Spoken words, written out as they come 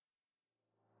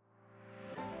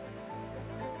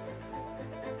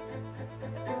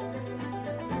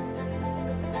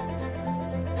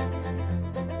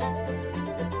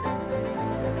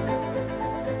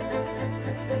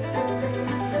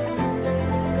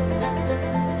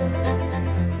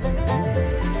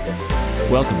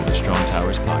Welcome to the Strong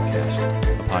Towers Podcast,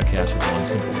 a podcast with one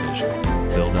simple vision: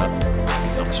 build up,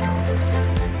 become strong.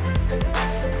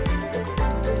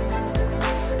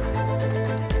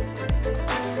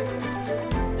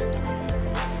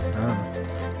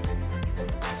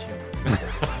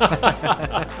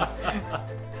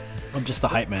 I'm just the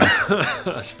hype man.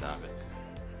 Stop it.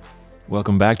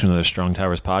 Welcome back to another Strong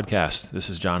Towers Podcast. This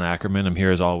is John Ackerman. I'm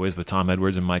here as always with Tom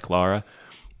Edwards and Mike Lara.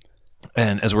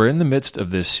 And as we're in the midst of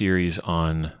this series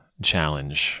on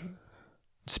challenge,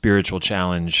 spiritual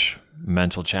challenge,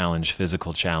 mental challenge,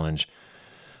 physical challenge,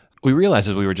 we realized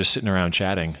as we were just sitting around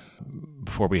chatting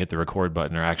before we hit the record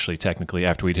button, or actually technically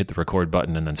after we'd hit the record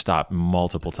button and then stopped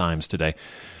multiple times today,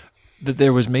 that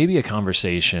there was maybe a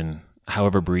conversation,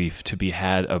 however brief, to be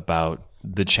had about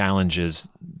the challenges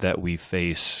that we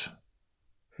face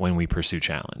when we pursue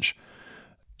challenge.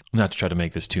 Not to try to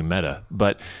make this too meta,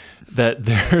 but that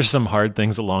there are some hard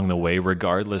things along the way,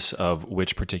 regardless of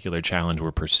which particular challenge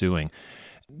we're pursuing.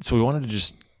 So we wanted to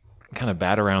just kind of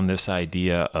bat around this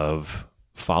idea of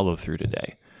follow through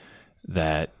today,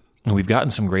 that we've gotten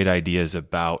some great ideas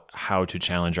about how to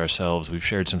challenge ourselves. We've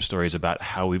shared some stories about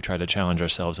how we've tried to challenge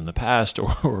ourselves in the past,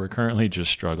 or we're currently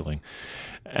just struggling.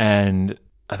 And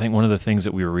I think one of the things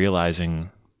that we were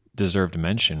realizing deserved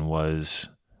mention was,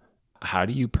 how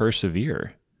do you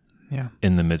persevere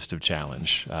in the midst of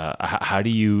challenge? How do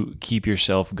you keep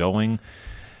yourself going?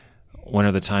 When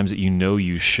are the times that you know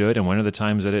you should, and when are the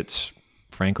times that it's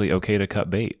frankly okay to cut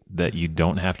bait, that you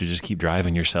don't have to just keep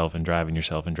driving yourself and driving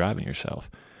yourself and driving yourself?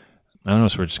 I don't know,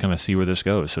 so we're just going to see where this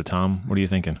goes. So Tom, what are you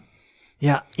thinking?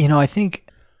 Yeah, I think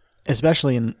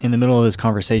especially in the middle of this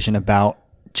conversation about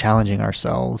challenging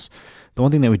ourselves, the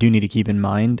one thing that we do need to keep in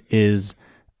mind is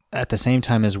at the same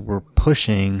time as we're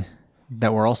pushing,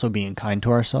 that we're also being kind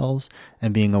to ourselves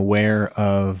and being aware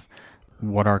of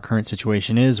what our current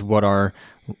situation is, what our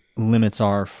limits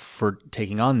are for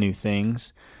taking on new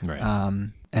things, Right.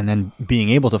 And then being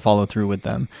able to follow through with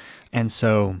them. And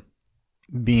so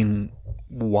being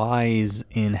wise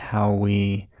in how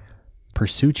we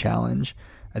pursue challenge,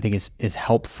 I think is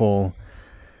helpful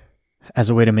as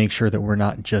a way to make sure that we're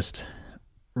not just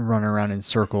running around in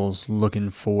circles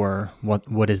looking for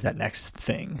what is that next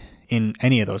thing in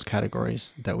any of those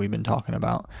categories that we've been talking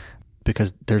about,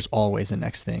 because there's always a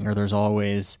next thing, or there's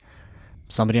always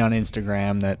somebody on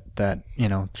Instagram that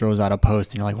throws out a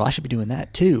post and you're like, well, I should be doing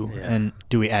that too. Yeah. And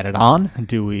do we add it on?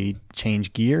 Do we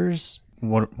change gears?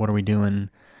 What are we doing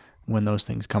when those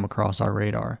things come across our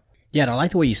radar? Yeah, and I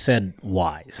like the way you said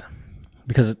wise,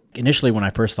 because initially when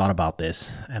I first thought about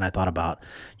this and I thought about,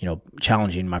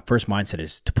 challenging, my first mindset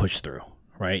is to push through,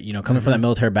 right? Coming from that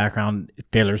military background,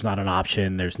 failure's not an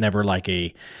option. There's never like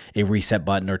a reset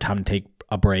button or time to take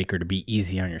a break or to be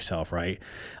easy on yourself, right?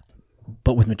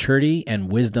 But with maturity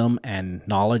and wisdom and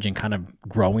knowledge and kind of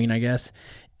growing, I guess,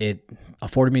 it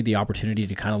afforded me the opportunity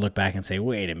to kind of look back and say,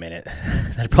 wait a minute,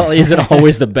 that probably isn't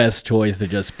always the best choice to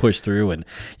just push through and,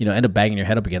 end up banging your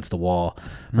head up against the wall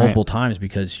multiple times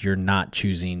because you're not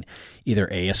choosing either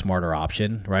a smarter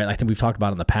option, right? I think we've talked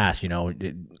about in the past,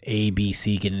 A, B,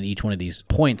 C, getting into each one of these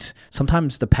points.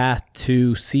 Sometimes the path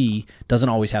to C doesn't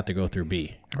always have to go through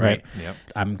B, right? Yep.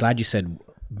 I'm glad you said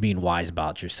being wise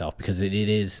about yourself, because it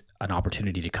is an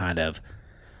opportunity to kind of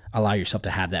allow yourself to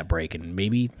have that break and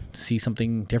maybe see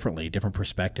something differently, different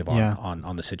perspective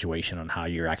on the situation, on how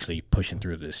you're actually pushing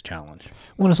through this challenge.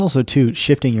 Well, it's also, too,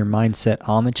 shifting your mindset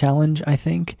on the challenge, I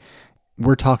think.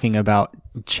 We're talking about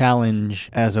challenge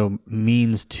as a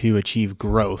means to achieve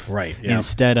growth. Right. Yeah.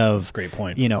 Instead of, great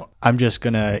point. I'm just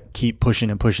going to keep pushing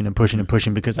and pushing and pushing and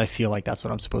pushing because I feel like that's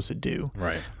what I'm supposed to do.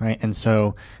 Right. Right. And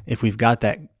so if we've got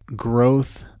that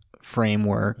growth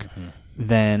framework,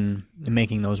 then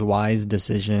making those wise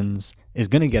decisions is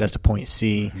going to get us to point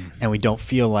C, and we don't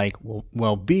feel like,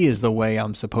 well, B is the way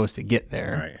I'm supposed to get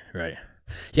there. Right.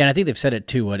 Yeah, and I think they've said it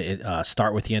too.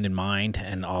 Start with the end in mind,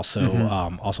 and also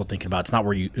also thinking about, it's not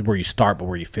where you start, but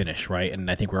where you finish, right? And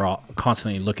I think we're all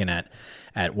constantly looking at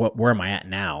where am I at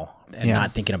now, and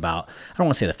not thinking about, I don't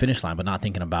want to say the finish line, but not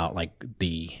thinking about like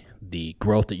the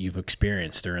growth that you've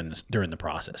experienced during the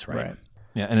process, right?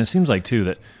 Yeah, and it seems like too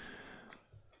that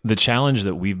the challenge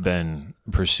that we've been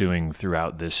pursuing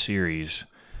throughout this series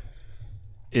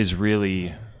is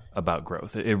really about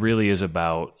growth. It really is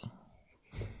about,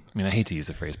 I hate to use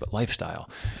the phrase, but lifestyle.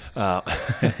 No,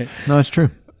 it's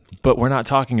true. But we're not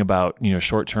talking about,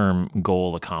 short-term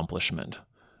goal accomplishment,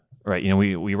 right?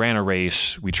 We ran a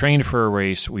race, we trained for a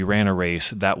race, we ran a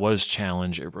race. That was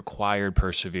challenge. It required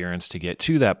perseverance to get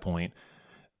to that point.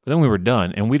 But then we were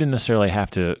done, and we didn't necessarily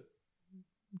have to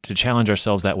challenge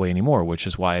ourselves that way anymore, which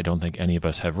is why I don't think any of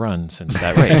us have run since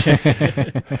that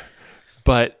race.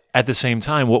 But at the same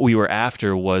time, what we were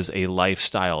after was a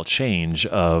lifestyle change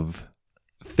of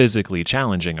physically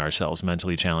challenging ourselves,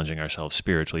 mentally challenging ourselves,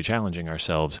 spiritually challenging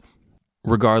ourselves,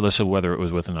 regardless of whether it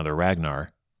was with another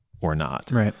Ragnar or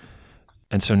not. Right.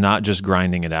 And so not just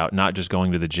grinding it out, not just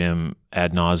going to the gym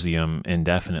ad nauseum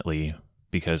indefinitely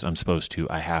because I'm supposed to,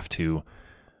 I have to,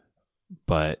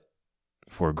 but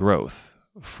for growth,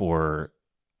 for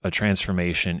a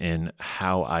transformation in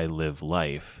how I live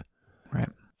life. Right.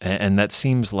 And that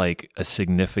seems like a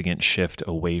significant shift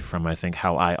away from, I think,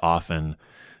 how I often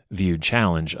viewed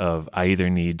challenge of I either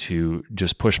need to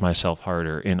just push myself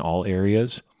harder in all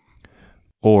areas,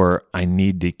 or I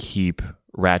need to keep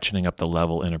ratcheting up the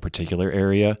level in a particular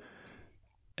area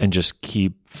and just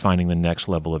keep finding the next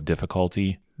level of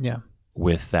difficulty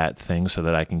with that thing so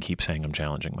that I can keep saying I'm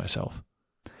challenging myself.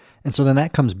 And so then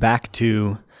that comes back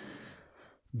to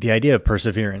the idea of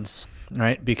perseverance,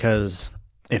 right? Because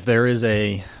if there is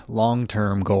a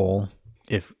long-term goal,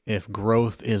 if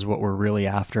growth is what we're really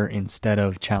after instead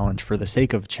of challenge for the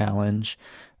sake of challenge,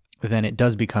 then it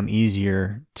does become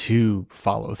easier to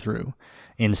follow through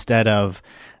instead of,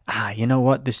 you know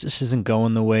what, this just isn't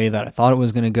going the way that I thought it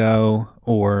was going to go,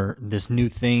 or this new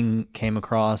thing came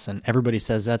across and everybody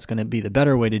says that's going to be the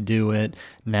better way to do it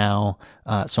now,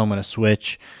 so I'm going to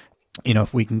switch. You know,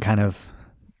 if we can kind of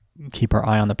keep our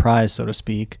eye on the prize, so to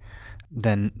speak,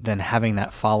 then having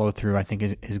that follow through, I think,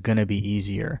 is going to be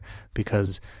easier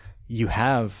because you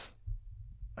have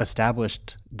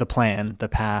established the plan, the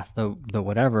path, the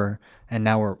whatever, and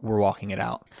now we're walking it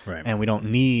out. Right. And we don't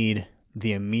need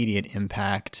the immediate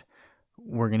impact.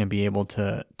 We're going to be able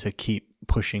to keep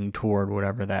pushing toward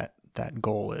whatever that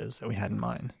goal is that we had in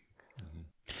mind.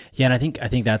 Yeah, and I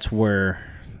think that's where,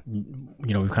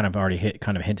 you know, we've kind of already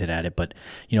hinted at it, but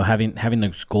you know, having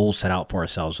those goals set out for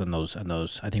ourselves and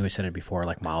those I think we said it before,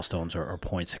 like milestones or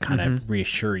points to kind of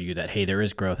reassure you that, hey, there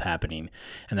is growth happening,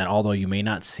 and that although you may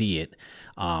not see it,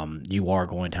 you are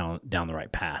going down the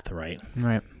right path, right?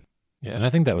 Right. Yeah, and I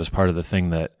think that was part of the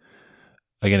thing that,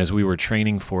 again, as we were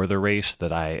training for the race,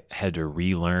 that I had to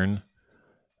relearn,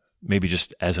 maybe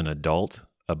just as an adult,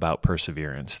 about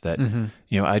perseverance. That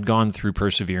you know, I'd gone through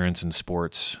perseverance in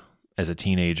sports as a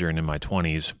teenager and in my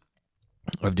 20s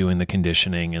of doing the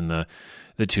conditioning and the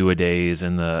 2-a-days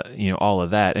and the, you know, all of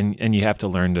that. And you have to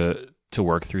learn to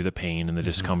work through the pain and the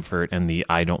discomfort and the,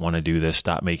 I don't want to do this,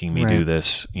 stop making me do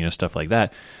this, you know, stuff like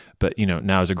that. But, you know,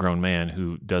 now as a grown man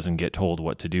who doesn't get told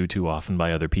what to do too often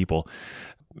by other people,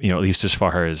 you know, at least as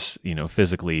far as, you know,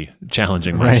 physically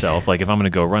challenging myself, like if I'm going to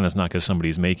go run, it's not because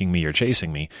somebody's making me or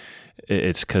chasing me.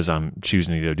 It's because I'm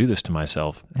choosing to go do this to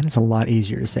myself. And it's a lot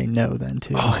easier to say no then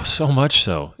too. Oh, so much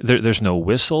so. There's no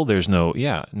whistle. There's no,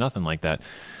 nothing like that.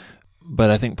 But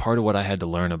I think part of what I had to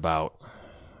learn about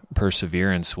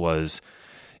perseverance was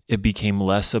it became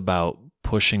less about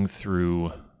pushing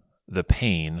through the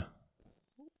pain,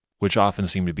 which often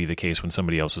seemed to be the case when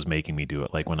somebody else was making me do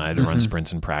it. Like when I had to run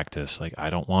sprints in practice, like I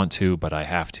don't want to, but I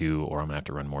have to, or I'm gonna have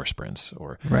to run more sprints.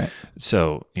 Or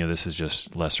so, you know, this is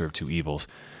just lesser of two evils.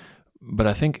 But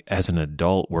I think as an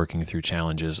adult working through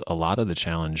challenges, a lot of the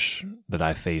challenge that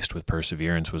I faced with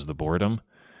perseverance was the boredom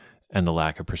and the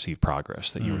lack of perceived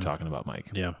progress that you were talking about, Mike.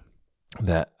 Yeah.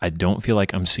 That I don't feel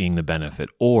like I'm seeing the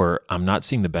benefit, or I'm not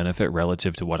seeing the benefit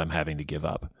relative to what I'm having to give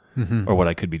up. Or what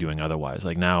I could be doing otherwise.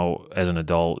 Like now as an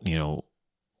adult, you know,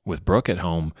 with Brooke at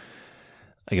home,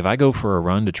 like if I go for a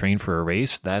run to train for a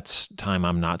race, that's time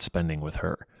I'm not spending with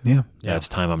her. Yeah. That's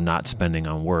time I'm not spending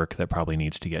on work that probably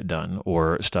needs to get done,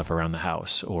 or stuff around the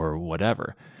house or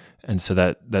whatever. And so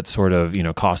that sort of, you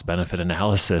know, cost benefit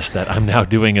analysis that I'm now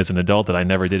doing as an adult that I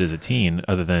never did as a teen,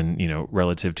 other than, you know,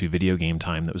 relative to video game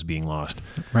time that was being lost.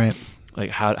 Right. Like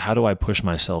how do I push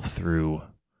myself through?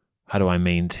 How do I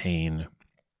maintain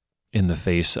in the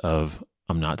face of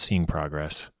I'm not seeing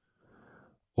progress,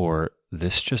 or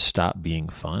this just stopped being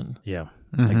fun? Yeah.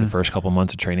 Like the first couple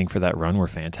months of training for that run were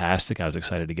fantastic. I was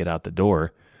excited to get out the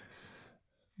door.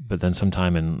 But then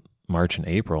sometime in March and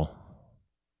April,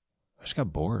 I just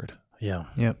got bored. Yeah.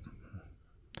 Yep.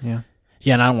 Yeah.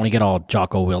 Yeah, and I don't want to get all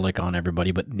Jocko Willink on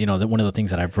everybody, but you know, one of the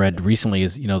things that I've read recently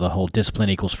is, you know, the whole discipline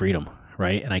equals freedom,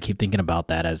 right? And I keep thinking about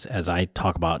that as I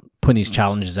talk about putting these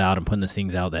challenges out and putting these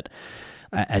things out that,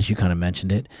 as you kind of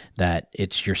mentioned it, that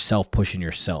it's yourself pushing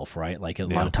yourself, right? Like a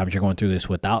lot of times you're going through this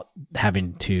without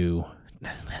having to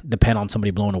depend on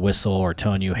somebody blowing a whistle or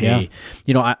telling you, hey,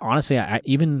 you know, I honestly,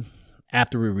 even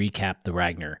after we recapped the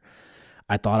Ragnar,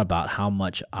 I thought about how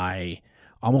much I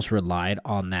almost relied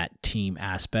on that team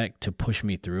aspect to push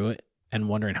me through it, and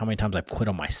wondering how many times I've quit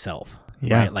on myself.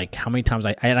 Yeah. Right? Like how many times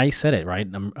I said it, right?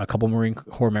 A couple Marine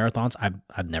Corps marathons,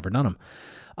 I've never done them.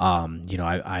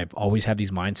 I've always had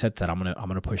these mindsets that I'm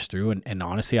gonna push through, and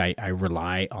honestly, I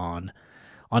rely on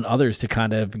others to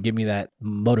kind of give me that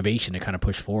motivation to kind of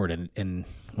push forward. And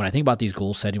when I think about these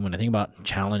goal setting, when I think about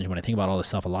challenge, when I think about all this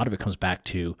stuff, a lot of it comes back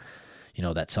to,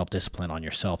 that self-discipline on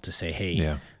yourself to say,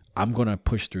 hey, I'm going to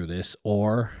push through this,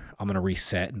 or I'm going to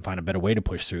reset and find a better way to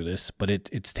push through this. But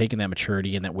it's taking that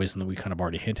maturity and that wisdom that we kind of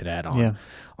already hinted at on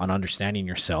understanding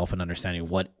yourself and understanding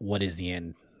what is the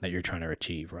end that you're trying to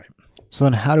achieve, right? So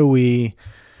then how do we,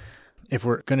 if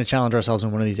we're going to challenge ourselves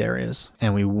in one of these areas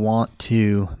and we want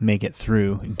to make it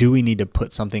through, do we need to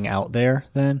put something out there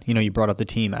then? You brought up the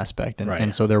team aspect,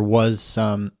 and so there was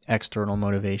some external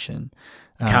motivation.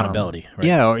 Accountability. Right?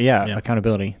 Yeah,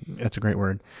 accountability. That's a great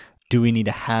word. Do we need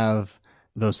to have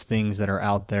those things that are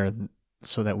out there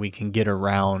so that we can get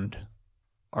around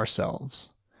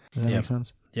ourselves? Does that make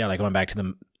sense? Yeah, like going back to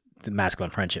the masculine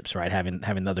friendships, right?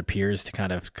 Having other peers to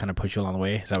kind of push you along the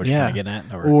way. Is that what you're kind of getting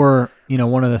at? Or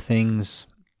one of the things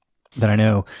that I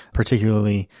know,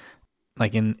 particularly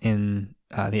like in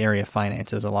the area of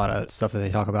finances, a lot of stuff that they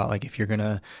talk about, like if you're going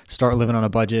to start living on a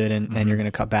budget and you're going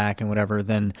to cut back and whatever,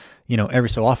 then, every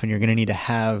so often you're going to need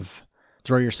to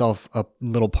throw yourself a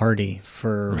little party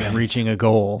for reaching a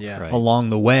goal along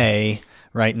the way,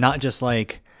 right? Not just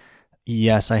like,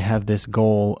 yes, I have this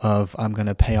goal of I'm going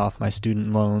to pay off my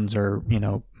student loans or,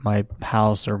 my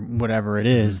house or whatever it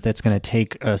is that's going to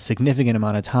take a significant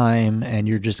amount of time and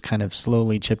you're just kind of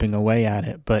slowly chipping away at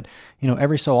it. But,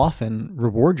 every so often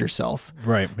reward yourself.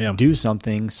 Right. Yeah. Do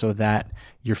something so that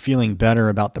you're feeling better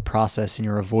about the process and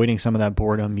you're avoiding some of that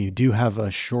boredom. You do have a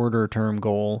shorter term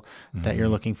goal that you're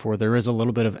looking for. There is a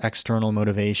little bit of external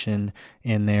motivation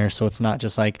in there. So it's not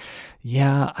just like,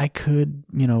 yeah, I could,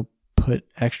 put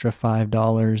extra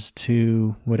 $5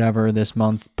 to whatever this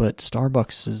month, but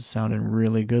Starbucks is sounding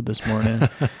really good this morning.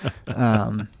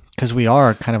 Because we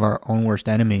are kind of our own worst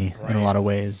enemy in a lot of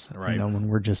ways, when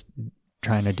we're just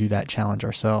trying to do that challenge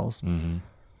ourselves. Mm-hmm.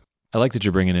 I like that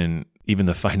you're bringing in even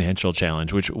the financial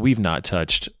challenge, which we've not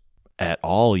touched at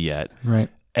all yet. Right.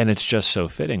 And it's just so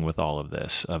fitting with all of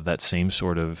this, of that same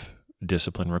sort of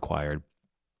discipline required.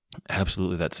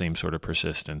 Absolutely that same sort of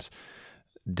persistence.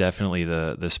 Definitely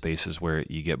the spaces where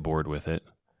you get bored with it.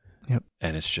 Yep.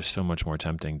 And it's just so much more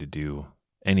tempting to do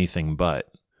anything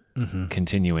but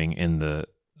continuing in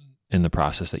the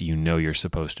process that you're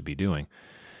supposed to be doing.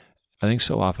 I think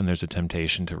so often there's a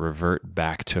temptation to revert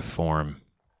back to form,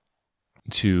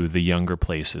 to the younger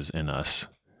places in us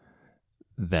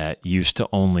that used to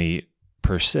only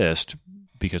persist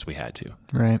because we had to.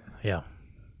 Right. Yeah.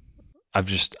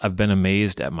 I've been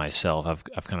amazed at myself.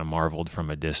 I've kind of marveled from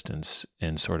a distance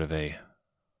in sort of a,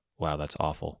 wow, that's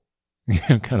awful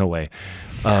kind of way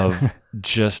of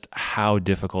just how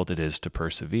difficult it is to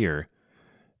persevere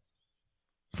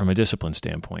from a discipline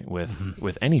standpoint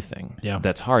with anything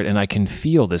that's hard. And I can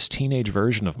feel this teenage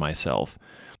version of myself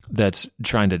that's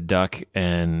trying to duck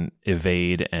and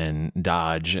evade and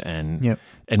dodge and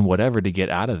whatever to get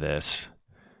out of this,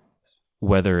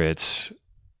 whether it's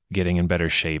getting in better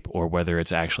shape or whether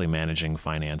it's actually managing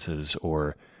finances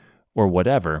or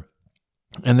whatever.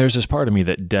 And there's this part of me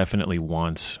that definitely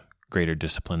wants greater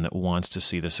discipline, that wants to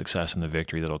see the success and the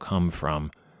victory that'll come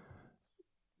from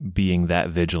being that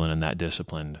vigilant and that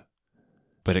disciplined.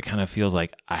 But it kind of feels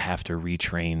like I have to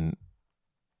retrain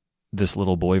this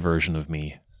little boy version of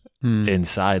me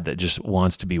inside that just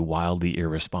wants to be wildly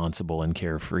irresponsible and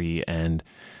carefree and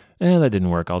that didn't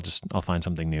work. I'll find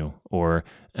something new, or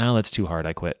that's too hard.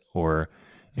 I quit, or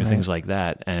things like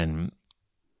that. And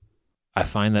I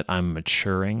find that I'm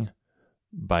maturing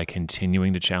by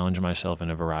continuing to challenge myself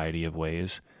in a variety of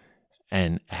ways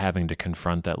and having to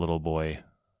confront that little boy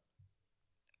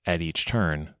at each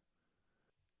turn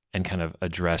and kind of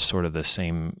address sort of the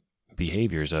same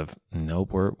behaviors of,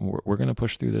 nope, we're going to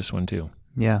push through this one too.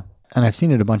 Yeah. And I've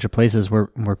seen it a bunch of places where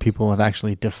people have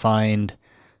actually defined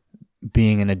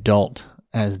being an adult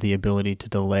as the ability to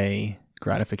delay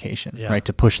gratification, right?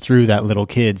 To push through that little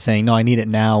kid saying, no, I need it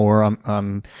now, or I'm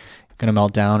going to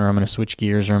melt down, or I'm going to switch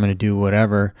gears, or I'm going to do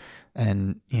whatever.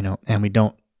 And, and we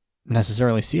don't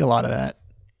necessarily see a lot of that,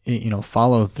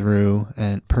 follow through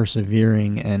and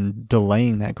persevering and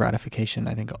delaying that gratification.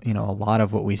 I think, a lot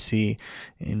of what we see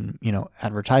in,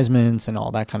 advertisements and all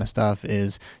that kind of stuff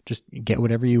is just get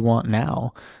whatever you want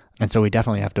now. And so we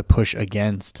definitely have to push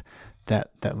against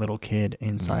that little kid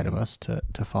inside of us to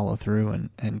follow through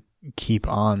and keep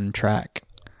on track.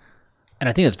 And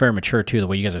I think it's very mature too, the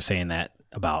way you guys are saying that.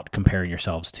 about comparing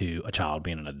yourselves to a child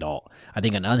being an adult. I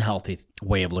think an unhealthy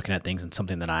way of looking at things, and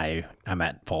something that I'm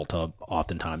at fault of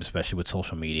oftentimes, especially with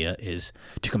social media, is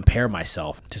to compare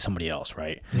myself to somebody else,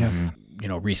 right? Yeah.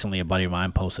 Recently a buddy of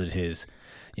mine posted his,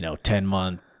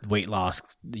 10-month weight loss,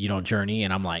 journey.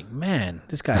 And I'm like, man,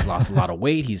 this guy's lost a lot of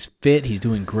weight. He's fit. He's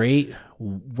doing great.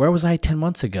 Where was I 10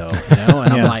 months ago?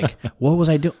 And I'm like, what was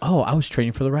I doing? Oh, I was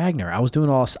training for the Ragnar. I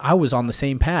was on the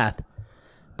same path,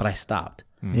 but I stopped.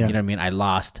 Yeah. You know what I mean? I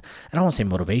lost, I don't want to say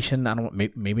motivation.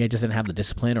 Maybe I just didn't have the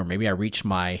discipline, or maybe I reached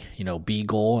my, B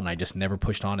goal and I just never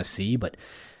pushed on to C. But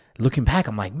looking back,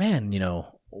 I'm like, man,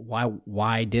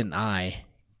 why didn't I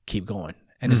keep going?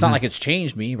 And it's not like it's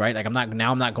changed me, right? Like I'm not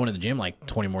going to the gym like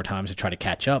 20 more times to try to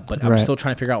catch up, but I'm still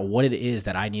trying to figure out what it is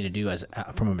that I need to do as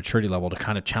from a maturity level to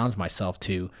kind of challenge myself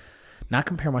to not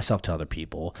compare myself to other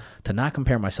people, to not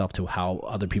compare myself to how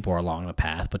other people are along the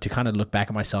path, but to kind of look back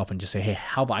at myself and just say, hey,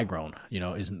 how have I grown?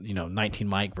 Is 19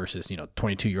 Mike versus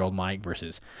 22-year-old Mike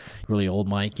versus really old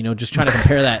Mike. Just trying to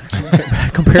compare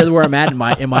that, compare where I'm at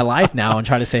in my life now, and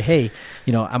try to say, hey,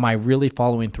 am I really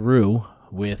following through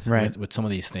with some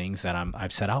of these things that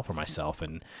I've set out for myself?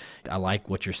 And I like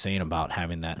what you're saying about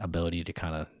having that ability to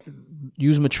kind of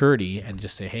use maturity and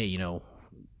just say, hey,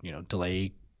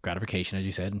 delay gratification, as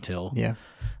you said,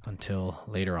 until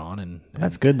later on. And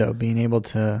that's good though, being able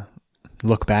to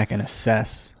look back and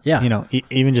assess. Yeah.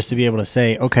 Even just to be able to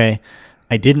say, okay,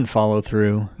 I didn't follow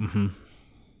through. Mm-hmm.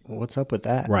 What's up with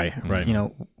that? Right.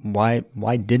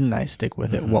 Why didn't I stick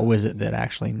with it? What was it that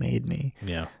actually made me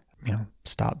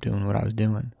stop doing what I was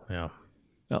doing? Yeah.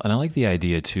 Well, and I like the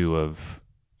idea too of,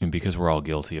 and because we're all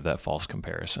guilty of that false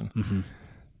comparison,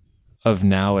 of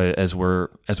now as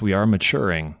we are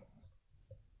maturing,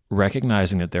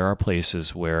 recognizing that there are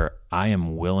places where I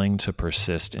am willing to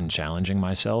persist in challenging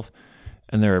myself,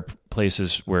 and there are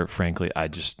places where, frankly, I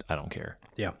don't care.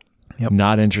 Yeah. Yep.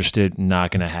 Not interested,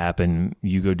 not going to happen.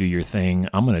 You go do your thing.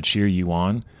 I'm going to cheer you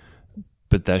on,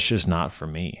 but that's just not for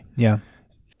me. Yeah.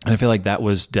 And I feel like that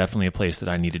was definitely a place that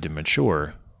I needed to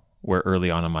mature, where early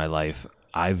on in my life,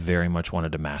 I very much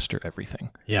wanted to master everything.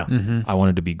 Yeah. Mm-hmm. I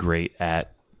wanted to be great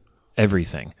at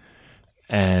everything.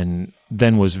 And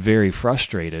then was very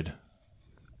frustrated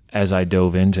as I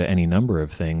dove into any number of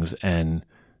things and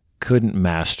couldn't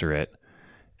master it.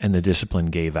 And the discipline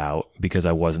gave out because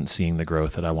I wasn't seeing the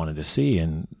growth that I wanted to see.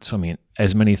 And so,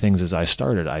 as many things as I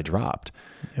started, I dropped.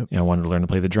 Yep. I wanted to learn to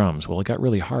play the drums. Well, it got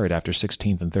really hard after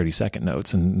 16th and 32nd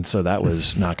notes. And so that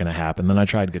was not going to happen. Then I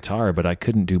tried guitar, but I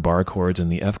couldn't do bar chords,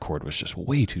 and the F chord was just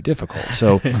way too difficult.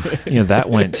 So, that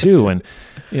went too. And,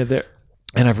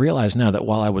 and I've realized now that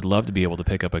while I would love to be able to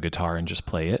pick up a guitar and just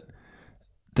play it,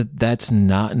 that's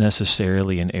not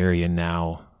necessarily an area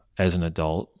now as an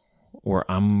adult where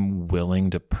I'm willing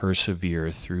to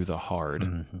persevere through the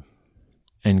hard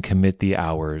and commit the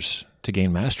hours to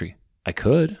gain mastery. I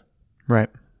could. Right.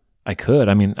 I could.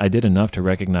 I did enough to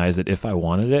recognize that if I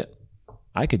wanted it,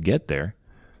 I could get there.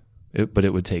 But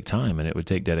it would take time, and it would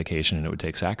take dedication, and it would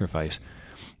take sacrifice.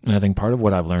 And I think part of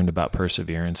what I've learned about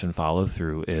perseverance and follow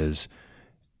through is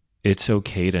it's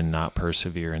okay to not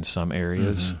persevere in some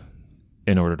areas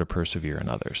in order to persevere in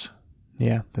others.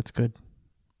 Yeah, that's good.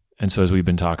 And so as we've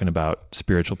been talking about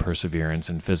spiritual perseverance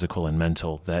and physical and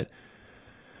mental, that,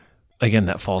 again,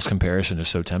 that false comparison is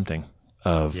so tempting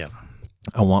of,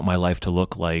 I want my life to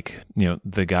look like,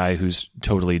 the guy who's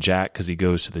totally jacked because he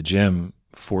goes to the gym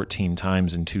 14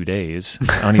 times in 2 days.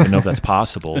 I don't even know if that's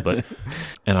possible,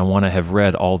 and I want to have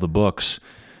read all the books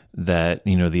that,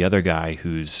 the other guy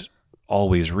who's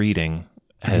always reading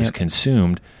has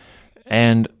consumed.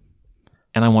 And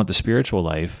I want the spiritual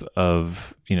life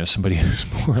of, somebody who's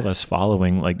more or less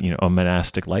following a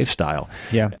monastic lifestyle.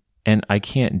 Yeah. And I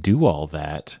can't do all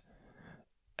that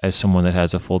as someone that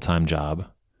has a full-time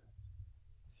job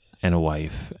and a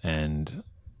wife and,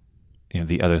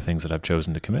 the other things that I've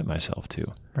chosen to commit myself to.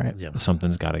 Right. Yeah.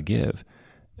 Something's got to give.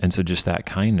 And so just that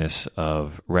kindness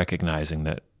of recognizing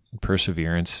that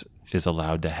perseverance is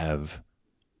allowed to have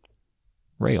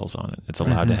rails on it. It's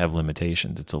allowed to have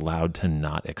limitations. It's allowed to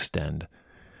not extend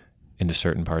into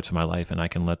certain parts of my life, and I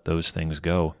can let those things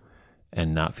go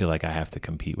and not feel like I have to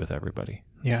compete with everybody.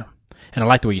 Yeah. And I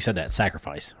like the way you said that,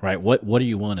 sacrifice, right? What do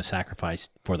you want to sacrifice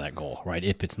for that goal, right?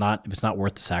 If it's not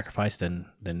worth the sacrifice, then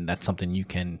that's something you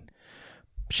can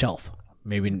shelf.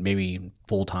 Maybe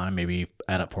full time, maybe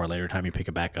add up for a later time you pick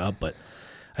it back up. But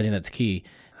I think that's key.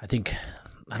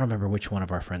 I don't remember which one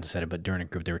of our friends said it, but during a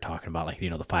group they were talking about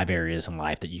the 5 areas in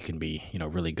life that you can be,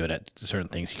 really good at certain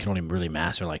things. You can only really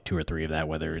master 2 or 3 of that,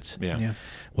 whether it's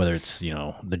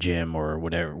the gym or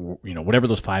whatever, whatever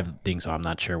those 5 things are. I'm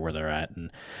not sure where they're at.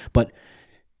 But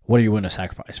what are you willing to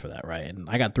sacrifice for that, right? And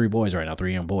I got 3 boys right now,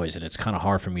 3 young boys, and it's kind of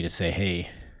hard for me to say, hey,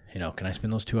 can I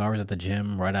spend those 2 hours at the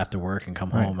gym right after work and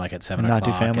come home like at 7 o'clock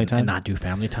not do family time? And not do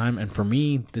family time? And for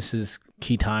me, this is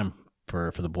key time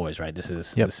for the boys, right? This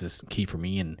is key for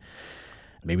me, and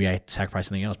maybe I sacrifice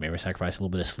something else. Maybe I sacrifice a little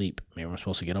bit of sleep. Maybe I'm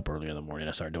supposed to get up earlier in the morning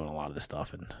and start doing a lot of this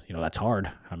stuff, and that's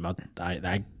hard.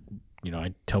 I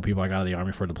tell people I got out of the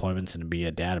Army for deployments and to be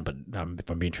a dad, but if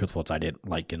I'm being truthful, I didn't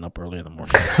like getting up early in the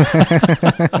morning.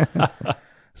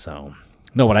 So,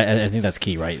 no, but I think that's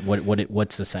key, right?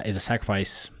 What's is a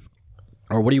sacrifice,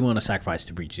 or what do you want to sacrifice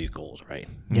to reach these goals, right?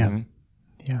 Yeah.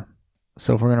 Mm-hmm. Yeah.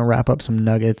 So if we're going to wrap up some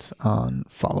nuggets on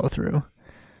follow through,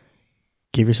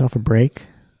 give yourself a break,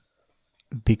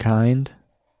 be kind,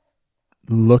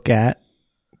 look at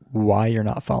why you're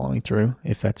not following through,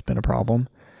 if that's been a problem.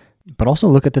 But also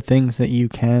look at the things that you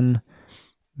can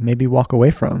maybe walk away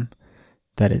from,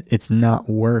 that it's not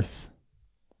worth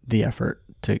the effort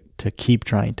to keep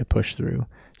trying to push through,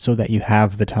 so that you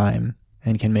have the time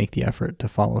and can make the effort to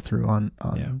follow through on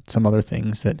some other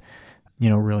things that,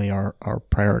 really are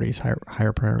priorities,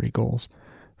 higher priority goals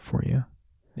for you.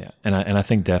 Yeah. And I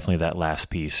think definitely that last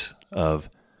piece of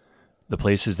the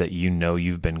places that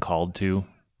you've been called to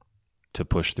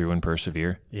push through and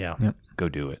persevere. Yeah. Yep. Go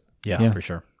do it. Yeah, for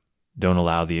sure. Don't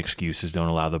allow the excuses. Don't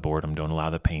allow the boredom. Don't allow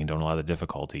the pain. Don't allow the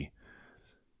difficulty.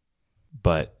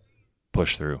 But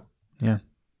push through. Yeah.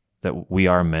 That we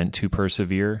are meant to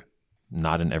persevere,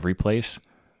 not in every place,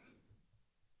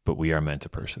 but we are meant to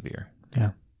persevere.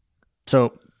 Yeah.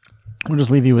 So we'll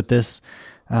just leave you with this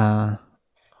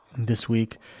this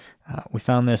week. We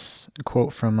found this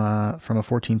quote from a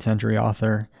 14th century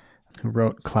author who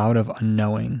wrote Cloud of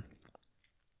Unknowing.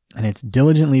 And it's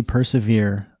diligently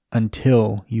persevere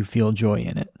until you feel joy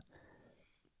in it.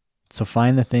 So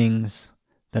find the things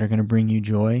that are going to bring you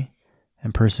joy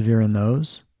and persevere in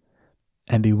those,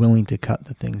 and be willing to cut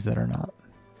the things that are not.